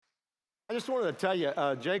I just wanted to tell you,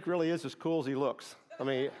 Jake really is as cool as he looks. I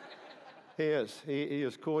mean, he is. He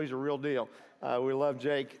is cool. He's a real deal. We love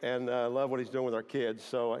Jake and love what he's doing with our kids.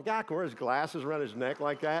 So a guy can wear his glasses around his neck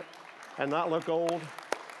like that and not look old.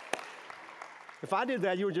 If I did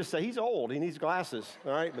that, you would just say, he's old. He needs glasses,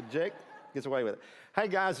 all right? But Jake gets away with it. Hey,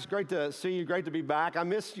 guys, it's great to see you. Great to be back. I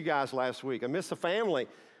missed you guys last week. I miss the family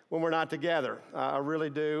when we're not together. I really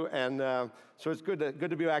do. And so it's good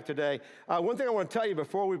to be back today. One thing I want to tell you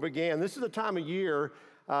before we begin, this is the time of year,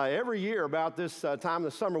 every year about this time of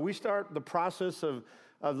the summer, we start the process of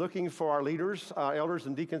looking for our leaders, elders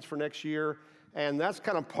and deacons for next year. And that's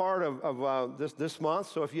kind of part of this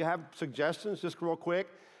month. So if you have suggestions, just real quick,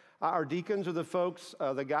 our deacons are the folks,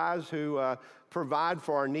 the guys who provide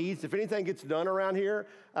for our needs. If anything gets done around here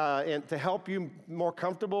and to help you more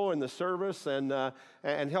comfortable in the service and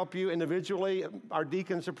help you individually, our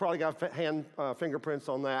deacons have probably got fingerprints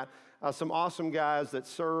on that. Some awesome guys that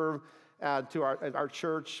serve to our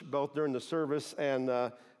church both during the service and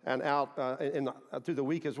out through the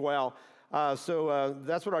week as well. So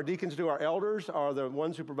that's what our deacons do. Our elders are the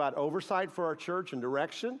ones who provide oversight for our church and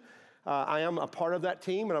direction. I am a part of that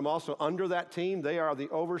team, and I'm also under that team. They are the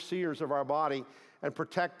overseers of our body and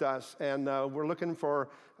protect us. And we're looking for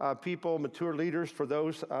people, mature leaders for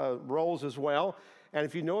those roles as well. And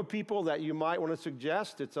if you know people that you might want to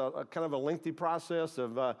suggest, it's a kind of a lengthy process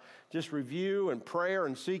of just review and prayer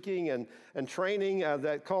and seeking and training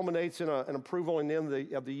that culminates in an approval in the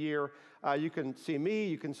end of the year. You can see me,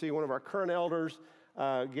 you can see one of our current elders,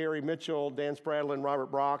 Gary Mitchell, Dan Spradlin, and Robert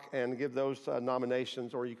Brock, and give those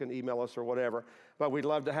nominations, or you can email us or whatever. But we'd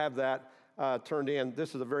love to have that turned in.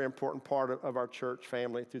 This is a very important part of our church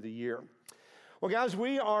family through the year. Well, guys,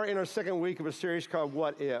 we are in our second week of a series called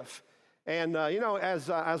What If? And, as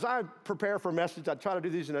I prepare for a message, I try to do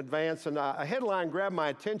these in advance, and a headline grabbed my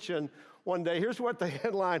attention one day. Here's what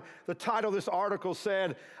the title of this article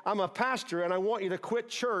said: I'm a pastor, and I want you to quit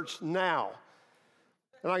church now.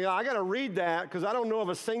 And I got to read that because I don't know of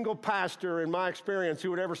a single pastor in my experience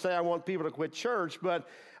who would ever say, I want people to quit church. But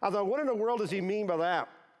I thought, what in the world does he mean by that?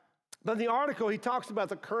 But in the article, he talks about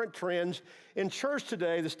the current trends in church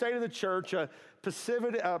today, the state of the church, a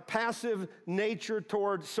passive nature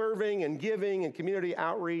toward serving and giving and community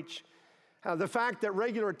outreach. The fact that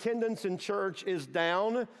regular attendance in church is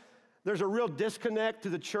down. There's a real disconnect to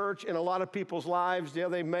the church in a lot of people's lives. Yeah,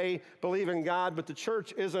 they may believe in God, but the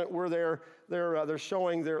church isn't where they're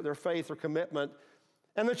showing their faith or commitment.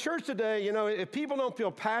 And the church today, if people don't feel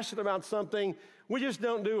passionate about something, we just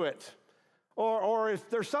don't do it. Or if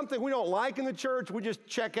there's something we don't like in the church, we just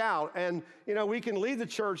check out. And, we can leave the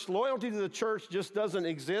church. Loyalty to the church just doesn't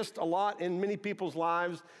exist a lot in many people's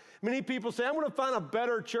lives. Many people say, I'm going to find a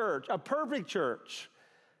better church, a perfect church.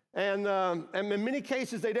 And in many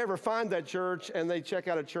cases, they never find that church, and they check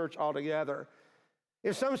out a church altogether.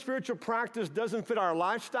 If some spiritual practice doesn't fit our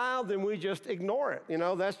lifestyle, then we just ignore it.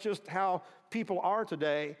 That's just how people are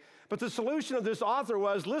today. But the solution of this author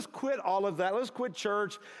was, let's quit all of that. Let's quit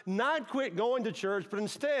church, not quit going to church, but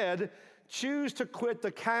instead choose to quit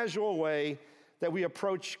the casual way that we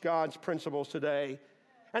approach God's principles today.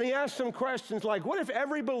 And he asked some questions like, what if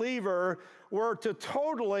every believer were to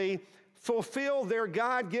totally fulfill their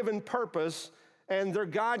God-given purpose and their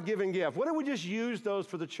God-given gift? What if we just use those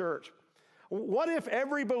for the church? What if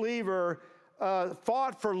every believer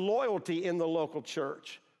fought for loyalty in the local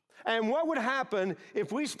church? And what would happen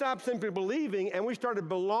if we stopped simply believing and we started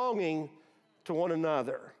belonging to one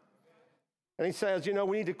another? And he says,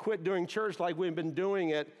 we need to quit doing church like we've been doing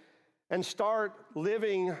it and start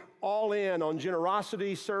living all in on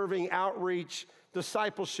generosity, serving, outreach,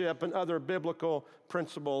 discipleship, and other biblical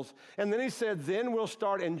principles. And then he said, then we'll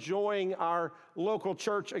start enjoying our local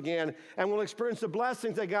church again, and we'll experience the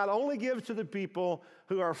blessings that God only gives to the people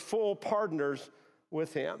who are full partners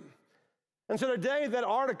with him. And so today, that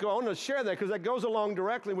article, I want to share that because that goes along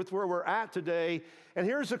directly with where we're at today. And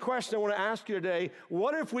here's the question I want to ask you today.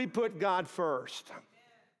 What if we put God first?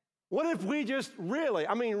 What if we just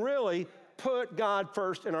really put God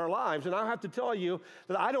first in our lives? And I have to tell you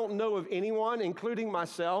that I don't know of anyone, including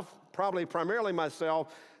myself, probably primarily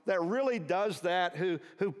myself, that really does that, who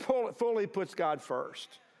fully puts God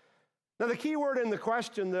first. Now, the key word in the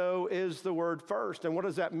question, though, is the word first. And what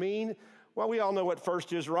does that mean? Well, we all know what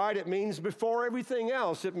first is, right? It means before everything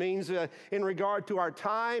else. It means in regard to our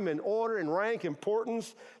time and order and rank,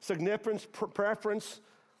 importance, significance, preference,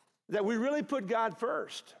 that we really put God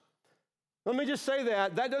first. Let me just say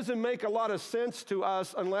that doesn't make a lot of sense to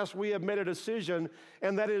us unless we have made a decision,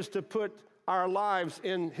 and that is to put our lives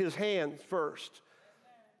in his hands first.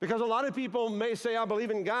 Because a lot of people may say, I believe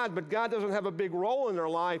in God, but God doesn't have a big role in their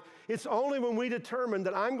life. It's only when we determine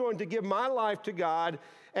that I'm going to give my life to God,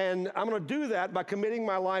 and I'm going to do that by committing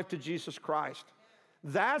my life to Jesus Christ.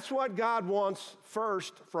 That's what God wants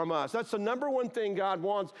first from us. That's the number one thing God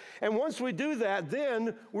wants. And once we do that,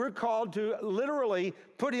 then we're called to literally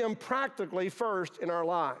put him practically first in our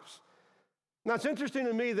lives. Now, it's interesting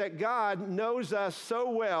to me that God knows us so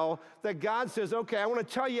well that God says, okay, I want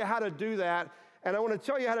to tell you how to do that. And I want to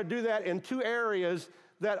tell you how to do that in two areas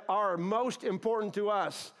that are most important to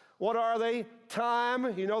us. What are they?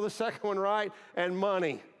 Time, you know the second one, right? And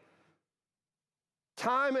money.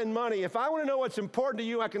 Time and money. If I want to know what's important to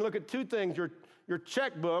you, I can look at two things, your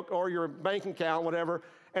checkbook or your bank account, whatever,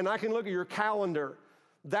 and I can look at your calendar.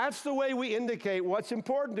 That's the way we indicate what's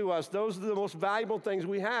important to us. Those are the most valuable things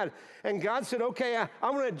we had. And God said, okay,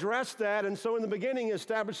 I'm going to address that. And so in the beginning, he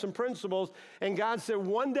established some principles. And God said,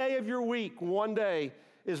 one day of your week, one day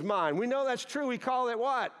is mine. We know that's true. We call it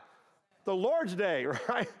what? The Lord's Day,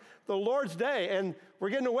 right? The Lord's Day. And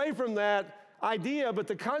we're getting away from that idea, but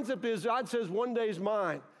the concept is God says one day is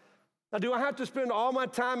mine. Now, do I have to spend all my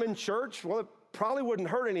time in church? Well, it probably wouldn't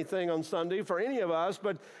hurt anything on Sunday for any of us,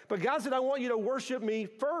 but God said, I want you to worship me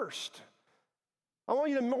first. I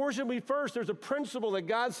want you to worship me first. There's a principle that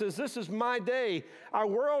God says, this is my day. Our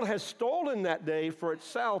world has stolen that day for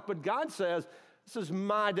itself, but God says, this is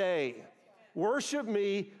my day. Worship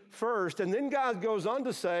me first. And then God goes on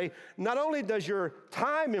to say, not only does your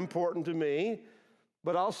time important to me,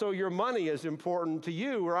 but also your money is important to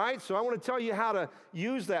you, right? So I want to tell you how to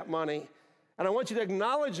use that money. And I want you to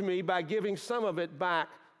acknowledge me by giving some of it back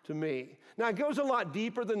to me. Now, it goes a lot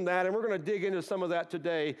deeper than that, and we're going to dig into some of that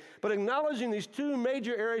today. But acknowledging these two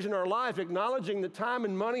major areas in our life, acknowledging that time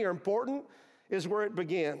and money are important, is where it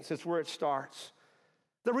begins. It's where it starts.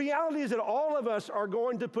 The reality is that all of us are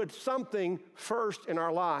going to put something first in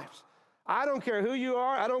our lives. I don't care who you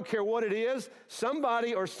are. I don't care what it is.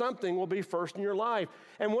 Somebody or something will be first in your life.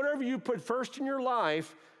 And whatever you put first in your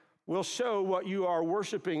life will show what you are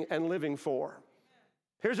worshiping and living for.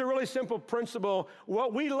 Here's a really simple principle.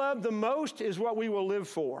 What we love the most is what we will live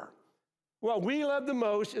for. What we love the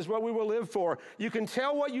most is what we will live for. You can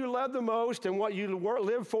tell what you love the most and what you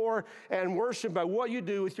live for and worship by what you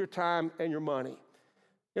do with your time and your money.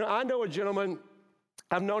 You know, I know a gentleman,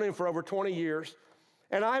 I've known him for over 20 years.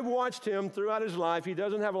 And I've watched him throughout his life. He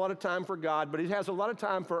doesn't have a lot of time for God, but he has a lot of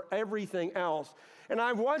time for everything else. And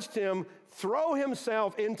I've watched him throw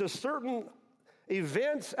himself into certain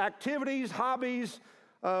events, activities, hobbies,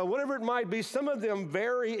 whatever it might be, some of them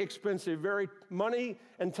very expensive, very money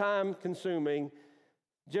and time consuming,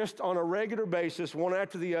 just on a regular basis, one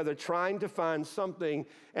after the other, trying to find something.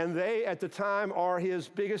 And they, at the time, are his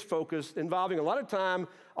biggest focus, involving a lot of time,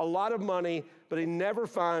 a lot of money, but he never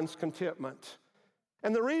finds contentment.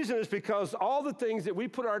 And the reason is because all the things that we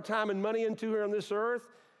put our time and money into here on this earth,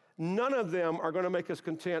 none of them are going to make us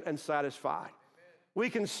content and satisfied. We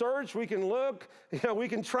can search, we can look, we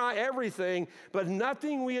can try everything, but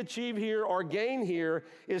nothing we achieve here or gain here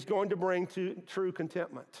is going to bring to true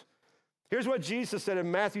contentment. Here's what Jesus said in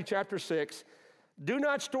Matthew chapter 6. Do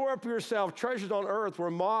not store up for yourself treasures on earth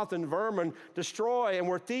where moth and vermin destroy and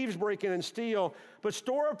where thieves break in and steal, but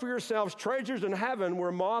store up for yourselves treasures in heaven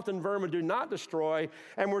where moth and vermin do not destroy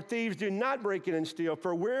and where thieves do not break in and steal.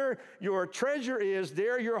 For where your treasure is,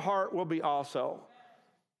 there your heart will be also.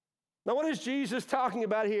 Now, what is Jesus talking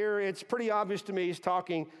about here? It's pretty obvious to me he's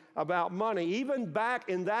talking about money. Even back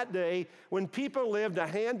in that day when people lived a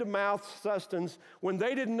hand-to-mouth sustenance, when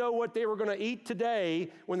they didn't know what they were going to eat today,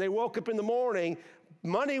 when they woke up in the morning,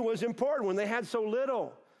 money was important when they had so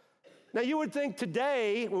little. Now, you would think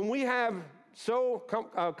today, when we have so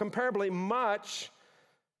comparably much,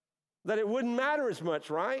 that it wouldn't matter as much,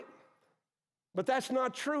 right? But that's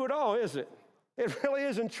not true at all, is it? It really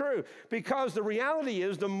isn't true, because the reality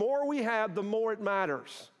is the more we have, the more it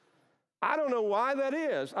matters. I don't know why that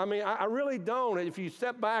is. I mean, I really don't. If you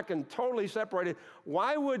step back and totally separate it,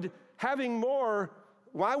 why would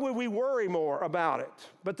we worry more about it?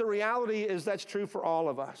 But the reality is that's true for all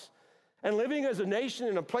of us. And living as a nation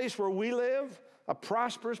in a place where we live, a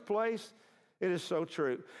prosperous place, it is so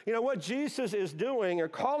true. You know, what Jesus is doing or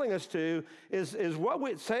calling us to is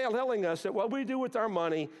telling us that what we do with our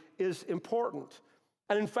money is important.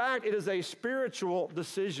 And in fact, it is a spiritual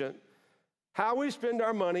decision. How we spend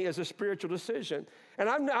our money is a spiritual decision. And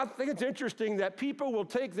I think it's interesting that people will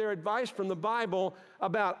take their advice from the Bible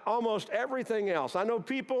about almost everything else. I know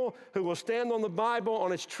people who will stand on the Bible,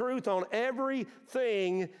 on its truth, on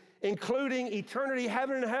everything, including eternity,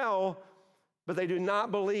 heaven and hell, but they do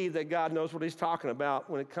not believe that God knows what he's talking about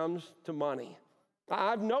when it comes to money.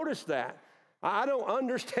 I've noticed that. I don't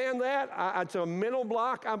understand that. It's a mental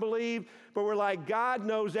block, I believe. But we're like, God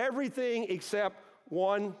knows everything except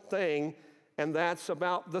one thing, and that's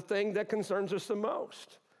about the thing that concerns us the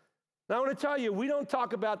most. Now, I want to tell you, we don't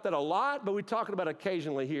talk about that a lot, but we talk about it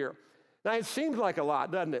occasionally here. Now, it seems like a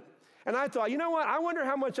lot, doesn't it? And I thought, you know what? I wonder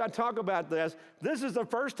how much I talk about this. This is the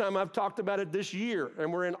first time I've talked about it this year,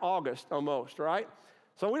 and we're in August almost, right?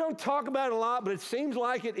 So we don't talk about it a lot, but it seems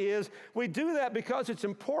like it is. We do that because it's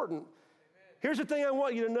important. Here's the thing I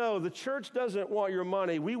want you to know. The church doesn't want your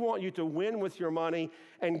money. We want you to win with your money,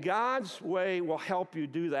 and God's way will help you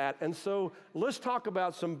do that. And so let's talk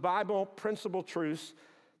about some Bible principle truths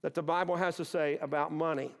that the Bible has to say about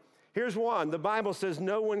money. Here's one. The Bible says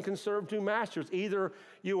no one can serve two masters. Either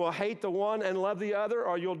you will hate the one and love the other,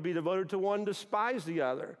 or you'll be devoted to one, despise the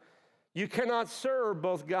other. You cannot serve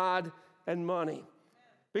both God and money.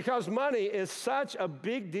 Because money is such a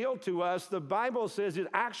big deal to us, the Bible says it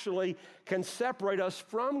actually can separate us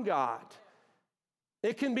from God.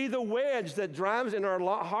 It can be the wedge that drives in our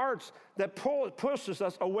hearts that pushes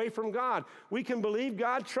us away from God. We can believe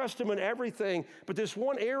God, trust Him in everything, but this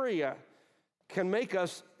one area can make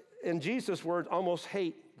us, in Jesus' words, almost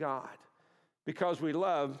hate God because we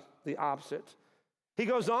love the opposite. He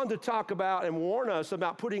goes on to talk about and warn us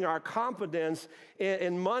about putting our confidence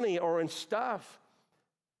in money or in stuff.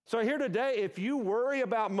 So here today, if you worry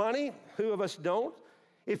about money, who of us don't?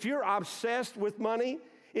 If you're obsessed with money,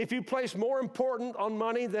 if you place more importance on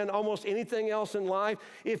money than almost anything else in life,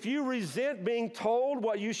 if you resent being told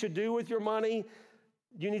what you should do with your money,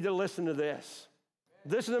 you need to listen to this.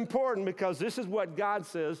 This is important because this is what God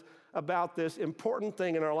says about this important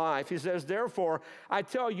thing in our life. He says, therefore, I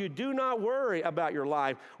tell you, do not worry about your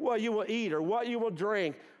life, what you will eat or what you will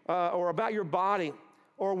drink, or about your body,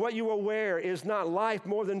 or what you will wear. Is not life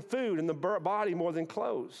more than food and the body more than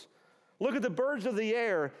clothes? Look at the birds of the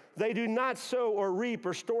air. They do not sow or reap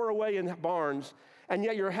or store away in barns, and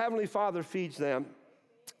yet your heavenly Father feeds them.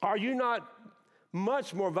 Are you not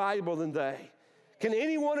much more valuable than they? Can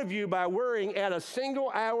any one of you, by worrying, add a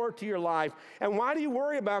single hour to your life? And why do you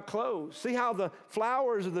worry about clothes? See how the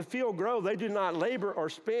flowers of the field grow. They do not labor or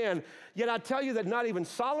spin. Yet I tell you that not even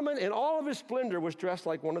Solomon in all of his splendor was dressed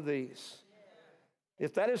like one of these.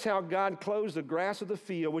 If that is how God clothes the grass of the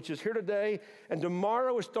field, which is here today and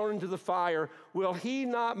tomorrow is thrown into the fire, will He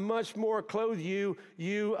not much more clothe you,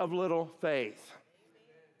 you of little faith?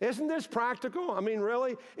 Isn't this practical? I mean,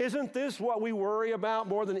 really? Isn't this what we worry about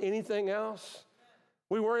more than anything else?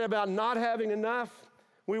 We worry about not having enough.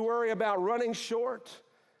 We worry about running short.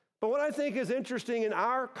 But what I think is interesting in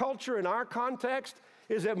our culture, in our context,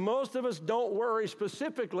 is that most of us don't worry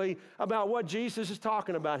specifically about what Jesus is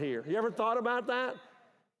talking about here. You ever thought about that?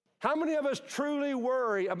 How many of us truly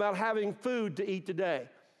worry about having food to eat today?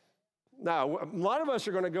 Now, a lot of us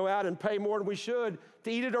are going to go out and pay more than we should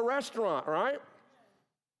to eat at a restaurant, right?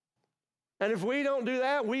 And if we don't do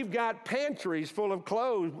that, we've got pantries full of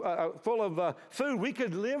clothes, full of food. We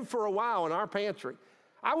could live for a while in our pantry.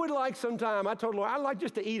 I would like sometime, I told Lord, I'd like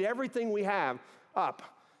just to eat everything we have up,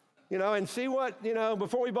 and see what,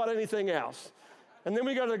 before we bought anything else. And then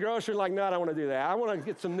we go to the grocery like, no, I don't want to do that. I want to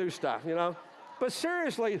get some new stuff, But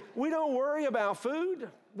seriously, we don't worry about food.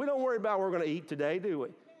 We don't worry about what we're going to eat today, do we?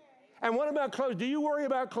 And what about clothes? Do you worry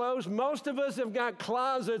about clothes? Most of us have got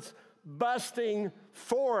closets busting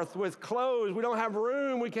forth with clothes. We don't have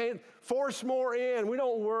room. We can't force more in. We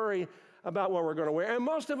don't worry about what we're going to wear. And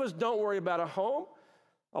most of us don't worry about a home.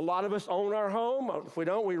 A lot of us own our home. If we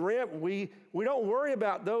don't, we rent. We don't worry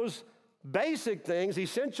about those basic things,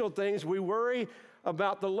 essential things. We worry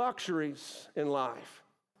about the luxuries in life.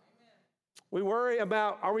 We worry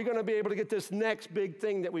about, are we going to be able to get this next big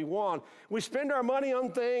thing that we want? We spend our money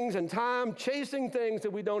on things and time chasing things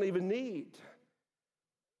that we don't even need.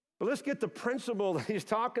 But let's get the principle that he's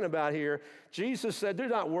talking about here. Jesus said, do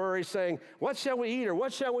not worry, saying, what shall we eat, or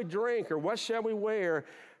what shall we drink, or what shall we wear?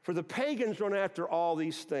 For the pagans run after all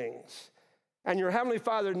these things. And your heavenly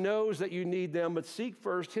Father knows that you need them, but seek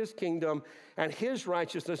first His kingdom and His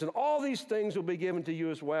righteousness, and all these things will be given to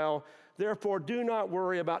you as well. Therefore, do not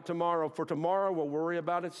worry about tomorrow, for tomorrow will worry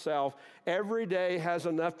about itself. Every day has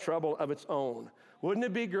enough trouble of its own. Wouldn't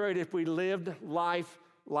it be great if we lived life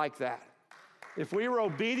like that? If we were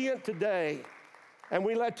obedient today and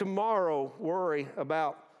we let tomorrow worry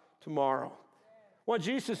about tomorrow. What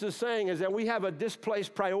Jesus is saying is that we have a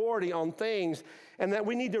displaced priority on things, and that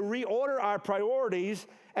we need to reorder our priorities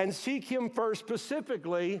and seek Him first,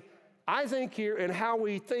 specifically, I think here, in how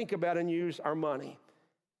we think about and use our money.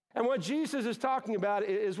 And what Jesus is talking about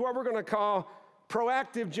is what we're going to call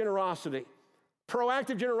proactive generosity.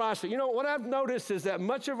 Proactive generosity. What I've noticed is that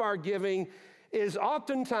much of our giving is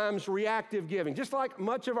oftentimes reactive giving. Just like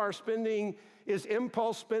much of our spending is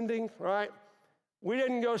impulse spending, right? We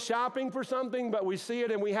didn't go shopping for something, but we see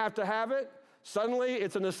it and we have to have it. Suddenly,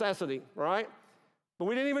 it's a necessity, right? But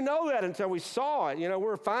we didn't even know that until we saw it.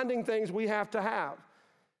 We're finding things we have to have.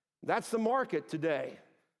 That's the market today.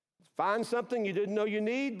 Find something you didn't know you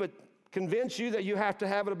need, but convince you that you have to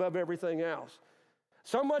have it above everything else.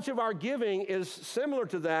 So much of our giving is similar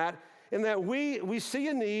to that in that we see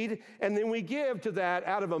a need and then we give to that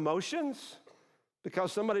out of emotions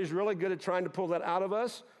because somebody's really good at trying to pull that out of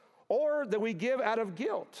us, or that we give out of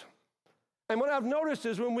guilt. And what I've noticed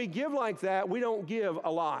is when we give like that, we don't give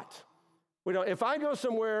a lot. We don't. If I go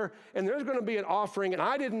somewhere and there's going to be an offering and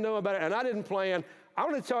I didn't know about it and I didn't plan, I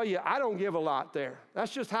want to tell you, I don't give a lot there.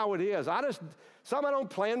 That's just how it is. Some I don't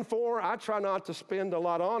plan for, I try not to spend a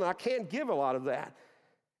lot on. I can't give a lot of that.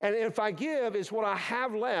 And if I give, it's what I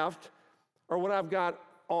have left or what I've got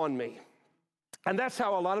on me. And that's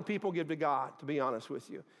how a lot of people give to God, to be honest with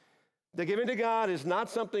you. The giving to God is not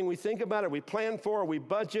something we think about or we plan for or we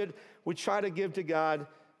budget. We try to give to God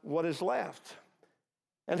what is left.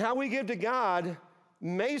 And how we give to God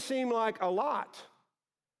may seem like a lot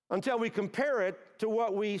until we compare it to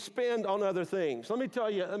what we spend on other things. Let me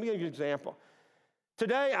give you an example.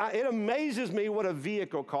 Today, it amazes me what a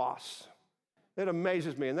vehicle costs. It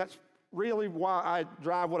amazes me, and that's really why I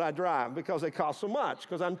drive what I drive, because they cost so much,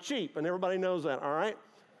 because I'm cheap, and everybody knows that, all right?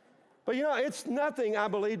 But it's nothing, I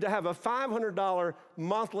believe, to have a $500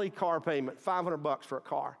 monthly car payment, $500 for a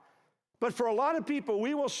car. But for a lot of people,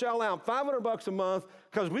 we will shell out $500 a month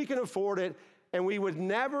because we can afford it, and we would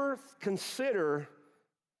never consider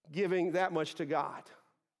giving that much to God.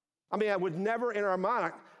 I would never in our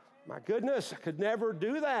mind, my goodness, I could never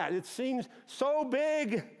do that. It seems so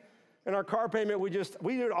big. And our car payment, we do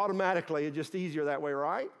it automatically. It's just easier that way,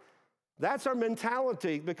 right? That's our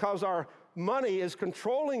mentality because our money is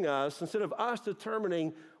controlling us instead of us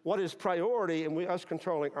determining what is priority and us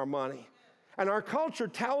controlling our money. And our culture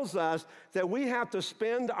tells us that we have to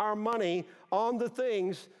spend our money on the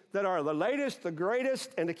things that are the latest, the greatest,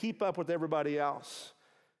 and to keep up with everybody else.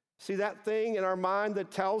 See that thing in our mind that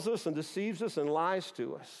tells us and deceives us and lies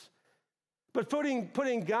to us. But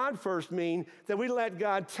putting God first means that we let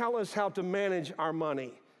God tell us how to manage our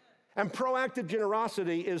money. And proactive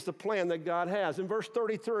generosity is the plan that God has. In verse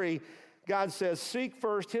 33, God says,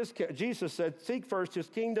 Jesus said, seek first his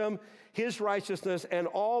kingdom, his righteousness, and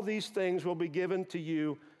all these things will be given to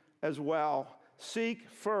you as well. Seek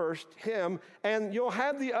first him, and you'll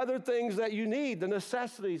have the other things that you need, the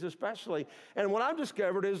necessities especially. And what I've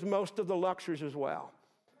discovered is most of the luxuries as well.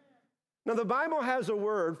 Now, the Bible has a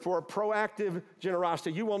word for proactive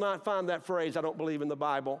generosity. You will not find that phrase, I don't believe, in the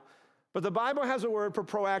Bible. But the Bible has a word for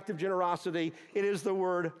proactive generosity. It is the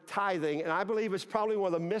word tithing. And I believe it's probably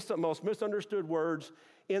one of the most misunderstood words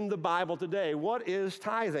in the Bible today. What is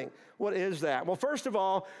tithing? What is that? Well, first of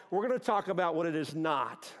all, we're going to talk about what it is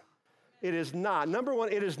not. It is not. Number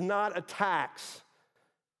one, it is not a tax.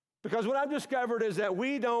 Because what I've discovered is that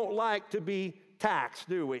we don't like to be taxed,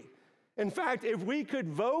 do we? In fact, if we could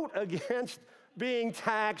vote against being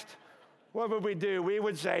taxed, what would we do? We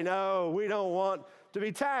would say, no, we don't want to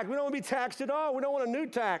be taxed. We don't want to be taxed at all. We don't want a new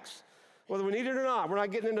tax, whether we need it or not. We're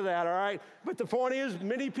not getting into that, all right? But the point is,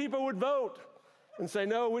 many people would vote and say,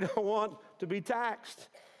 no, we don't want to be taxed.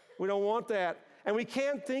 We don't want that. And we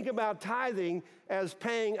can't think about tithing as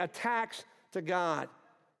paying a tax to God.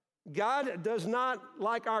 God does not,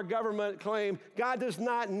 like our government claim, God does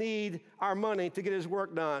not need our money to get his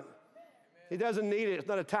work done. He doesn't need it. It's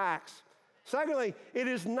not a tax. Secondly, it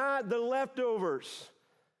is not the leftovers.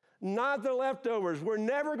 Not the leftovers. We're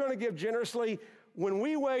never going to give generously when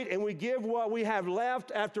we wait and we give what we have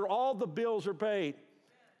left after all the bills are paid.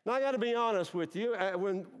 Now, I got to be honest with you.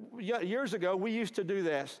 Years ago, we used to do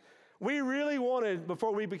this. We really wanted,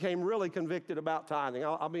 before we became really convicted about tithing,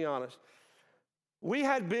 I'll be honest. We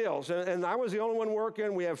had bills, and I was the only one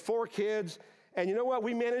working. We have 4 kids. And you know what?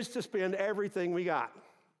 We managed to spend everything we got.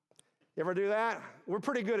 You ever do that? We're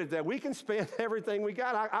pretty good at that. We can spend everything we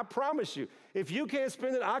got. I promise you. If you can't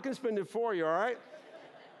spend it, I can spend it for you, all right?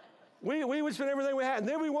 We would spend everything we had. And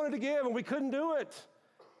then we wanted to give, and we couldn't do it.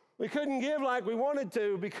 We couldn't give like we wanted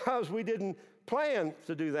to because we didn't plan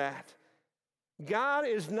to do that. God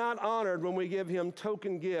is not honored when we give him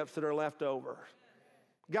token gifts that are left over.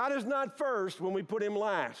 God is not first when we put him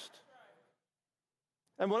last.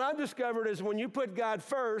 And what I've discovered is when you put God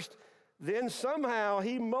first, then somehow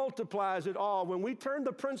he multiplies it all. When we turned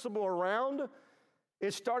the principle around,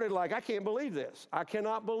 it started like, I can't believe this. I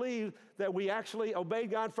cannot believe that we actually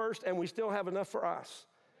obeyed God first and we still have enough for us.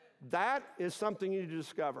 That is something you need to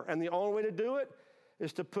discover. And the only way to do it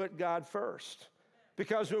is to put God first.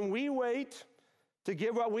 Because when we wait to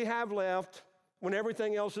give what we have left, when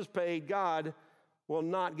everything else is paid, God will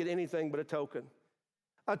not get anything but a token.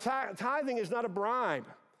 Tithing is not a bribe.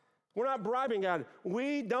 We're not bribing God.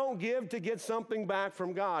 We don't give to get something back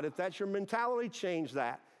from God. If that's your mentality, change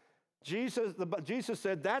that. Jesus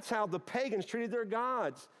said that's how the pagans treated their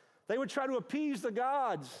gods. They would try to appease the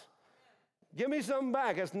gods. Give me something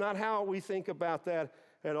back. That's not how we think about that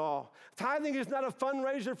at all. Tithing is not a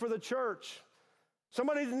fundraiser for the church.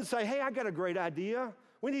 Somebody didn't say, hey, I got a great idea.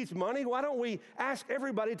 We need money. Why don't we ask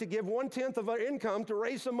everybody to give 1/10 of our income to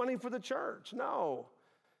raise some money for the church? No.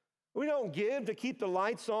 We don't give to keep the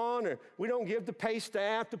lights on, or we don't give to pay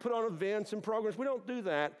staff to put on events and programs. We don't do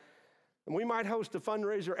that. And we might host a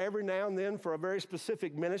fundraiser every now and then for a very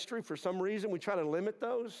specific ministry. For some reason, we try to limit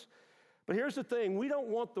those. But here's the thing. We don't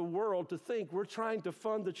want the world to think we're trying to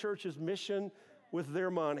fund the church's mission with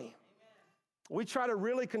their money. We try to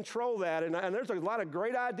really control that. And there's a lot of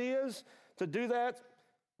great ideas to do that.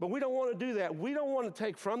 But we don't want to do that. We don't want to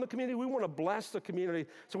take from the community. We want to bless the community.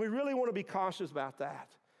 So we really want to be cautious about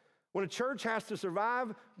that. When a church has to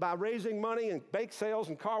survive by raising money and bake sales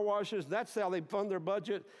and car washes, that's how they fund their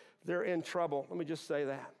budget, they're in trouble. Let me just say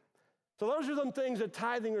that. So those are some things that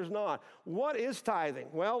tithing is not. What is tithing?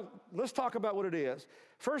 Well, let's talk about what it is.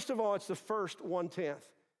 First of all, it's the first 1/10.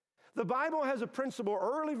 The Bible has a principle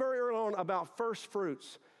very early on about first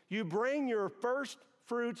fruits. You bring your first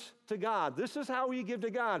fruits to God. This is how we give to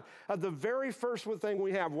God. The very first thing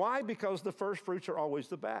we have. Why? Because the first fruits are always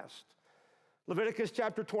the best. Leviticus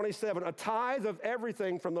chapter 27, a tithe of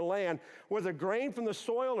everything from the land, whether grain from the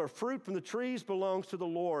soil or fruit from the trees, belongs to the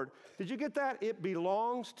Lord. Did you get that? It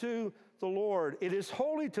belongs to the Lord. It is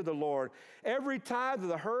holy to the Lord. Every tithe of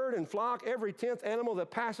the herd and flock, every 10th animal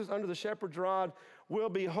that passes under the shepherd's rod will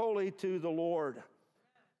be holy to the Lord.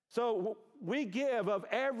 So we give of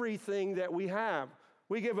everything that we have.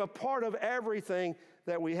 We give a part of everything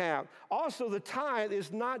that we have. Also, the tithe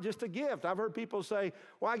is not just a gift. I've heard people say,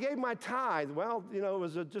 well, I gave my tithe. Well, it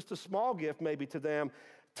was just a small gift maybe to them.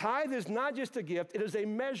 Tithe is not just a gift. It is a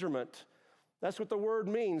measurement. That's what the word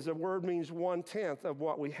means. The word means 1/10 of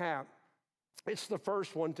what we have. It's the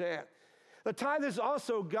first 1/10. The tithe is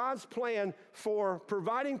also God's plan for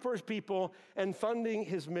providing for his people and funding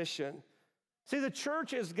his mission. See, the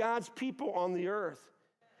church is God's people on the earth.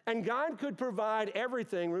 And God could provide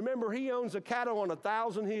everything. Remember, he owns a cattle on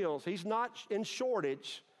 1,000 hills. He's not in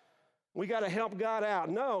shortage. We got to help God out.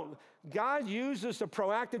 No, God uses the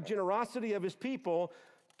proactive generosity of his people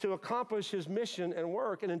to accomplish his mission and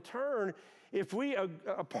work. And in turn, if we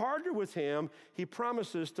partner with him, he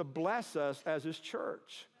promises to bless us as his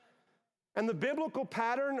church. And the biblical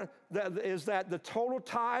pattern is that the total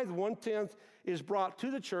tithe, 1/10, is brought to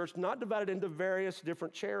the church, not divided into various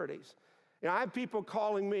different charities. I have people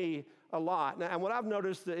calling me a lot. Now, and what I've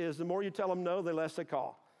noticed is the more you tell them no, the less they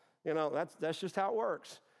call. That's just how it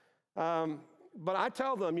works. But I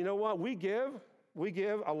tell them, you know what? We give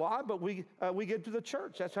a lot, but we give to the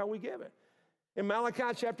church. That's how we give it. In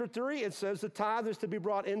Malachi chapter 3, it says the tithe is to be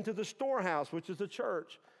brought into the storehouse, which is the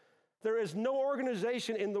church. There is no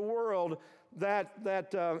organization in the world that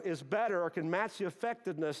is better or can match the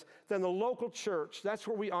effectiveness than the local church. That's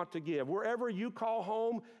where we ought to give. Wherever you call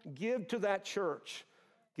home, give to that church.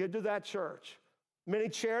 Give to that church. Many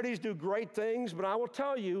charities do great things, but I will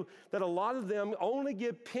tell you that a lot of them only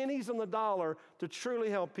give pennies on the dollar to truly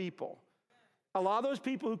help people. A lot of those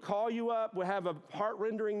people who call you up will have a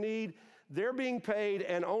heart-rendering need. They're being paid,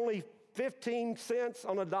 and only 15 cents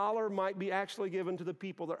on a dollar might be actually given to the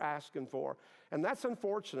people they're asking for. And that's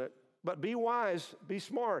unfortunate. But be wise, be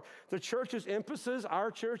smart. The church's emphasis, our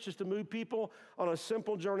church, is to move people on a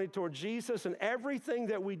simple journey toward Jesus, and everything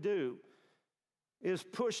that we do is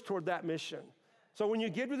pushed toward that mission. So when you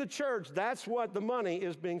give to the church, that's what the money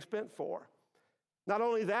is being spent for. Not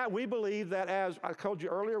only that, we believe that, as I told you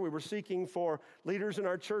earlier, we were seeking for leaders in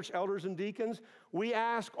our church, elders and deacons. We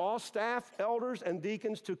ask all staff, elders, and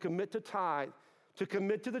deacons to commit to tithe, to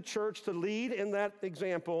commit to the church, to lead in that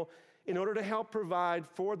example in order to help provide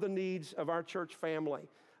for the needs of our church family.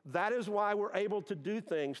 That is why we're able to do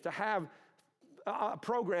things, to have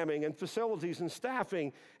programming and facilities and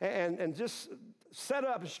staffing and just set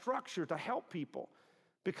up a structure to help people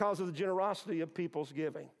because of the generosity of people's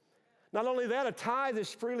giving. Not only that, a tithe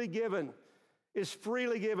is freely given. In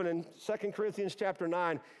 2 Corinthians chapter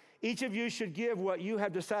 9. Each of you should give what you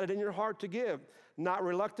have decided in your heart to give, not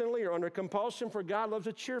reluctantly or under compulsion, for God loves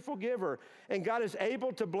a cheerful giver. And God is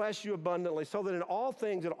able to bless you abundantly, so that in all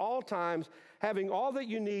things, at all times, having all that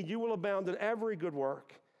you need, you will abound in every good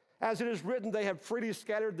work. As it is written, they have freely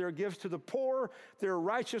scattered their gifts to the poor. Their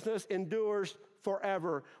righteousness endures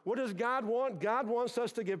forever. What does God want? God wants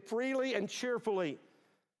us to give freely and cheerfully.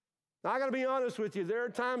 Now, I got to be honest with you. There are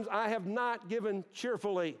times I have not given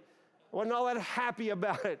cheerfully. I wasn't all that happy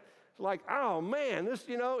about it. Like, oh man, this,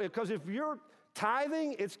 because if you're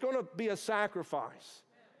tithing, it's going to be a sacrifice.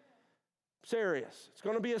 Serious. It's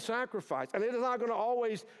going to be a sacrifice. And it is not going to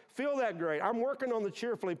always feel that great. I'm working on the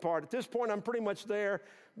cheerfully part. At this point, I'm pretty much there.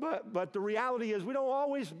 But the reality is we don't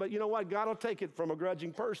always, but you know what? God will take it from a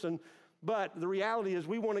grudging person. But the reality is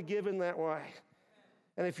we want to give in that way.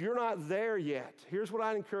 And if you're not there yet, here's what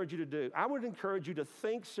I'd encourage you to do. I would encourage you to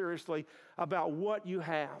think seriously about what you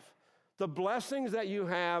have, the blessings that you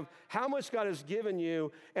have, how much God has given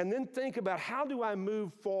you, and then think about how do I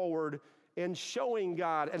move forward in showing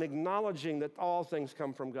God and acknowledging that all things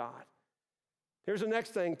come from God. Here's the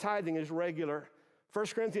next thing. Tithing is regular. 1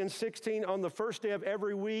 Corinthians 16, on the first day of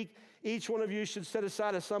every week, each one of you should set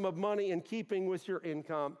aside a sum of money in keeping with your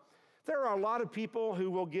income. There are a lot of people who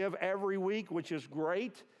will give every week, which is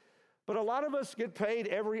great, but a lot of us get paid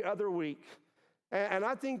every other week. And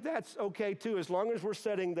I think that's okay too, as long as we're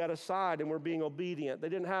setting that aside and we're being obedient. They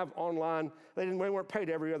didn't have online, we weren't paid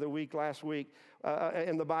every other week last week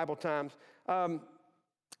in the Bible times. And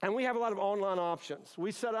we have a lot of online options.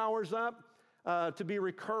 We set ours up to be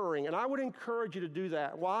recurring, and I would encourage you to do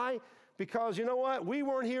that. Why? Because you know what? We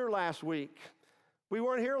weren't here last week.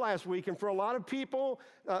 And for a lot of people,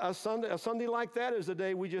 a Sunday like that is a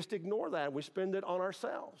day we just ignore that. We spend it on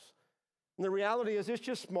ourselves. And the reality is it's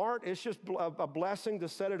just smart. It's just a blessing to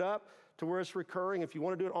set it up to where it's recurring. If you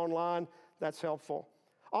want to do it online, that's helpful.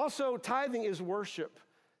 Also, tithing is worship.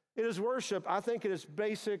 It is worship. I think it is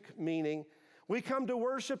basic meaning. We come to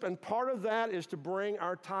worship, and part of that is to bring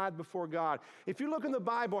our tithe before God. If you look in the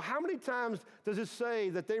Bible, how many times does it say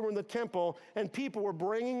that they were in the temple and people were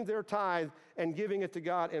bringing their tithe and giving it to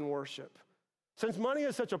God in worship? Since money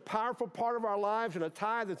is such a powerful part of our lives and a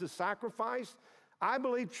tithe is a sacrifice, I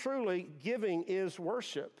believe truly giving is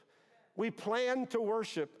worship. We plan to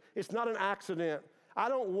worship. It's not an accident. I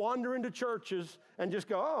don't wander into churches and just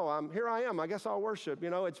go, oh, here I am. I guess I'll worship.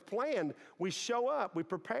 It's planned. We show up. We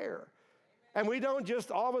prepare. And we don't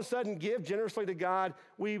just all of a sudden give generously to God.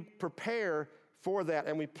 We prepare for that,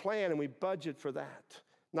 and we plan and we budget for that.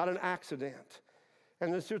 Not an accident.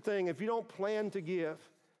 And this is the thing. If you don't plan to give,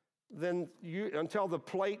 then until the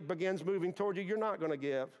plate begins moving toward you, you're not going to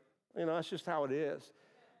give. That's just how it is.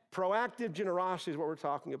 Proactive generosity is what we're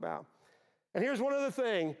talking about. And here's one other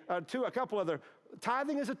thing, a couple other.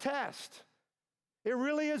 Tithing is a test. It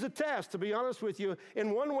really is a test, to be honest with you.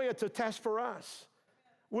 In one way, it's a test for us.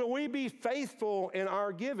 Will we be faithful in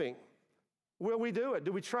our giving? Will we do it?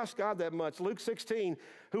 Do we trust God that much? Luke 16,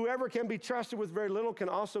 whoever can be trusted with very little can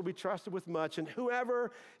also be trusted with much. And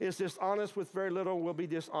whoever is dishonest with very little will be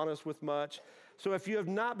dishonest with much. So if you have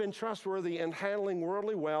not been trustworthy in handling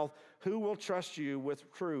worldly wealth, who will trust you with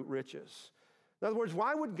true riches? In other words,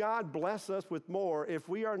 why would God bless us with more if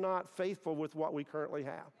we are not faithful with what we currently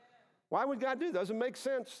have? Why would God do that? Doesn't make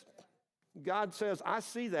sense. God says, I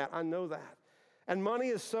see that, I know that. And money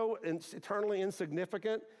is so eternally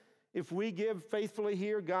insignificant. If we give faithfully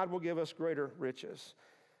here, God will give us greater riches.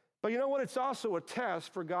 But you know what? It's also a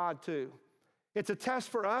test for God too. It's a test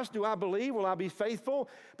for us. Do I believe? Will I be faithful?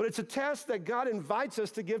 But it's a test that God invites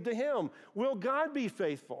us to give to Him. Will God be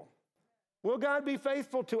faithful? Will God be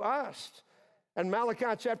faithful to us? And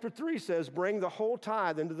Malachi chapter 3 says, bring the whole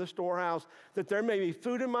tithe into the storehouse, that there may be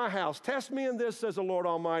food in my house. Test me in this, says the Lord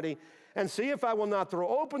Almighty, and see if I will not throw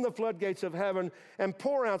open the floodgates of heaven and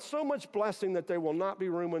pour out so much blessing that there will not be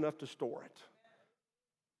room enough to store it.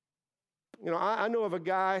 I know of a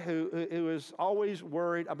guy who is always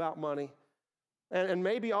worried about money and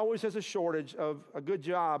maybe always has a shortage of a good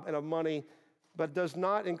job and of money, but does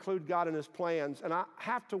not include God in his plans. And I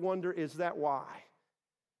have to wonder, is that why?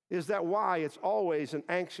 Is that why it's always an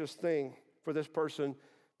anxious thing for this person?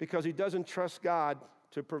 Because he doesn't trust God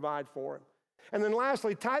to provide for him. And then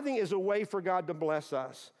lastly, tithing is a way for God to bless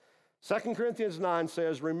us. 2 Corinthians 9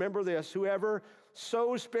 says, remember this, whoever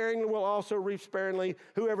sows sparingly will also reap sparingly.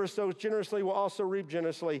 Whoever sows generously will also reap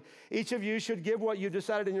generously. Each of you should give what you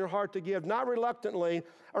decided in your heart to give, not reluctantly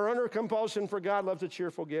or under compulsion, for God loves a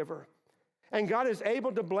cheerful giver. And God is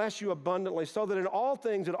able to bless you abundantly, so that in all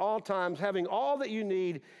things, at all times, having all that you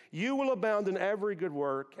need, you will abound in every good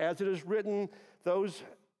work. As it is written,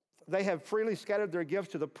 they have freely scattered their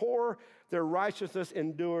gifts to the poor. Their righteousness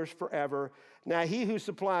endures forever. Now he who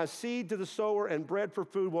supplies seed to the sower and bread for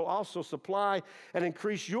food will also supply and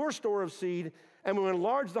increase your store of seed and will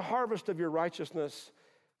enlarge the harvest of your righteousness.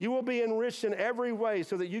 You will be enriched in every way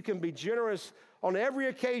so that you can be generous, on every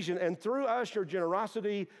occasion, and through us your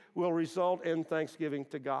generosity will result in thanksgiving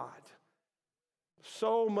to God.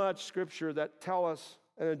 So much scripture that tell us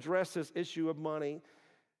and address this issue of money.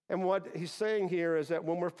 And what he's saying here is that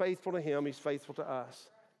when we're faithful to him, he's faithful to us.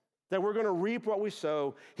 That we're going to reap what we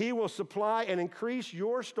sow. He will supply and increase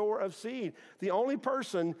your store of seed. The only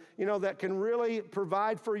person, that can really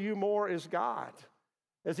provide for you more is God,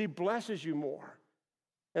 as he blesses you more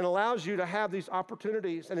and allows you to have these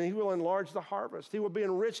opportunities, and he will enlarge the harvest. He will be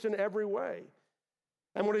enriched in every way.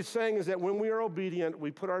 And what he's saying is that when we are obedient,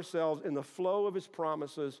 we put ourselves in the flow of his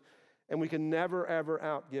promises, and we can never, ever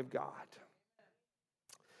outgive God.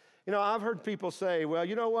 I've heard people say, well,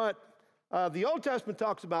 you know what? The Old Testament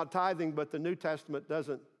talks about tithing, but the New Testament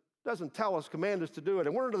doesn't tell us, command us to do it.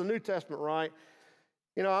 And we're into the New Testament, right?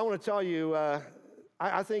 I want to tell you,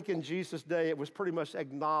 I think in Jesus' day it was pretty much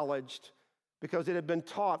acknowledged because it had been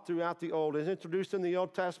taught throughout the Old. It was introduced in the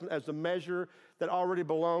Old Testament as the measure that already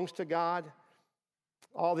belongs to God.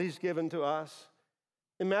 All these given to us.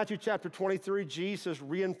 In Matthew chapter 23, Jesus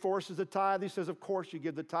reinforces the tithe. He says, of course you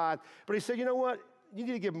give the tithe. But he said, you know what? You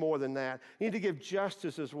need to give more than that. You need to give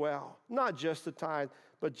justice as well. Not just the tithe,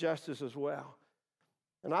 but justice as well.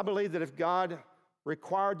 And I believe that if God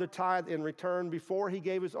required the tithe in return before he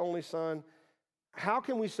gave his only son, how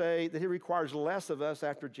can we say that he requires less of us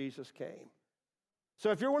after Jesus came? So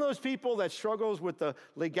if you're one of those people that struggles with the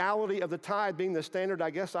legality of the tithe being the standard, I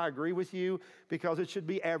guess I agree with you, because it should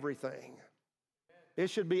be everything. It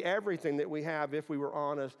should be everything that we have if we were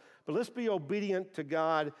honest. But let's be obedient to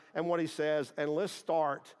God and what he says, and let's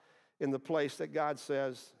start in the place that God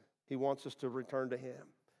says he wants us to return to him.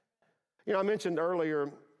 I mentioned earlier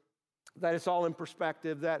that it's all in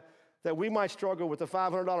perspective, that we might struggle with a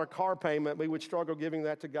 $500 car payment, we would struggle giving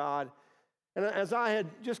that to God. And as I had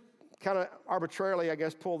just kind of arbitrarily, I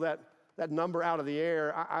guess, pulled that number out of the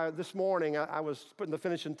air, this morning I was putting the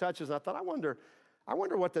finishing touches, and I thought, I wonder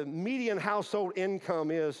what the median household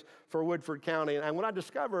income is for Woodford County. And what I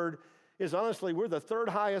discovered is, honestly, we're the third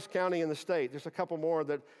highest county in the state. There's a couple more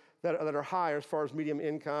that are higher as far as median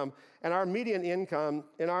income. And our median income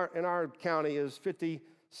in our county is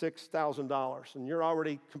 $56,000. And you're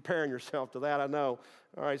already comparing yourself to that, I know.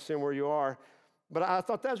 All right, seeing where you are. But I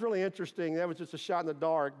thought that was really interesting. That was just a shot in the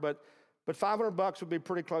dark. But $500 would be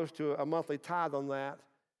pretty close to a monthly tithe on that.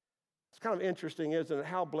 It's kind of interesting, isn't it,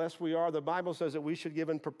 how blessed we are. The Bible says that we should give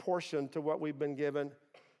in proportion to what we've been given.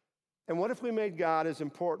 And what if we made God as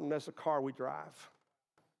important as the car we drive?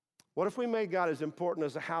 What if we made God as important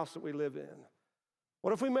as the house that we live in?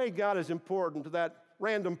 What if we made God as important to that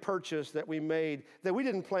random purchase that we made that we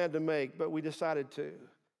didn't plan to make, but we decided to?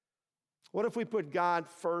 What if we put God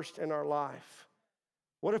first in our life?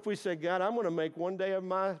 What if we said, God, I'm going to make one day of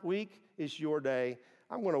my week is your day.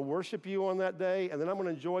 I'm going to worship you on that day, and then I'm going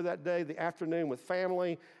to enjoy that day, the afternoon with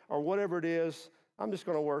family or whatever it is. I'm just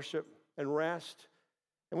going to worship and rest.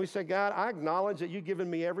 And we say, God, I acknowledge that you've given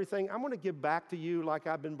me everything. I'm going to give back to you like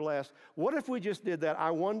I've been blessed. What if we just did that?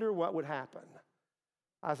 I wonder what would happen.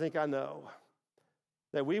 I think I know.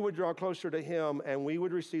 That we would draw closer to him and we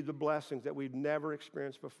would receive the blessings that we've never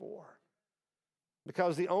experienced before.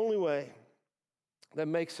 Because the only way that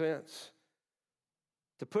makes sense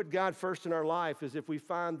to put God first in our life is if we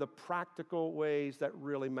find the practical ways that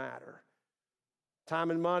really matter.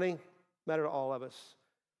 Time and money matter to all of us.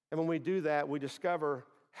 And when we do that, we discover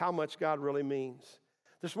how much God really means.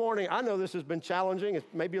 This morning, I know this has been challenging. It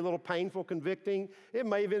may be a little painful, convicting. It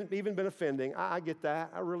may have even been offending. I get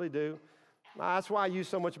that. I really do. That's why I use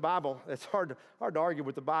so much Bible. It's hard to argue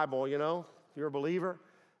with the Bible, if you're a believer.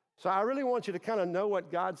 So I really want you to kind of know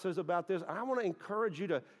what God says about this. I want to encourage you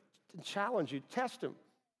to challenge you, test him.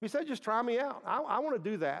 He said, just try me out. I want to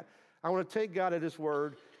do that. I want to take God at his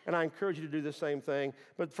word, and I encourage you to do the same thing.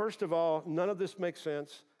 But first of all, none of this makes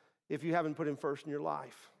sense if you haven't put him first in your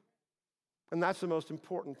life. And that's the most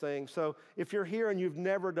important thing. So if you're here and you've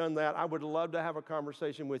never done that, I would love to have a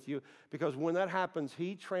conversation with you, because when that happens,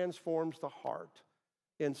 he transforms the heart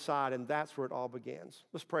inside, and that's where it all begins.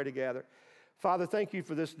 Let's pray together. Father, thank you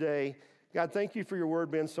for this day. God, thank you for your word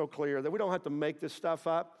being so clear that we don't have to make this stuff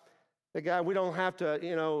up. That, God, we don't have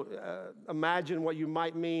to, imagine what you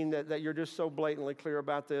might mean, that you're just so blatantly clear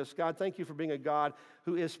about this. God, thank you for being a God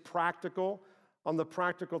who is practical on the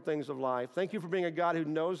practical things of life. Thank you for being a God who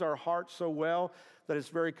knows our hearts so well that it's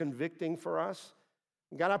very convicting for us.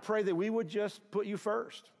 God, I pray that we would just put you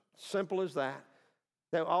first. Simple as that.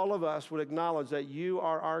 That all of us would acknowledge that you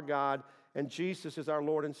are our God and Jesus is our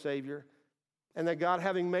Lord and Savior. And that, God,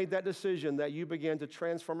 having made that decision, that you began to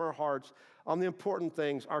transform our hearts on the important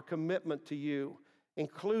things, our commitment to you,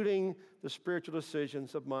 including the spiritual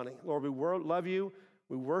decisions of money. Lord, we love you.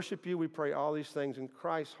 We worship you. We pray all these things in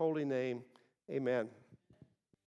Christ's holy name. Amen.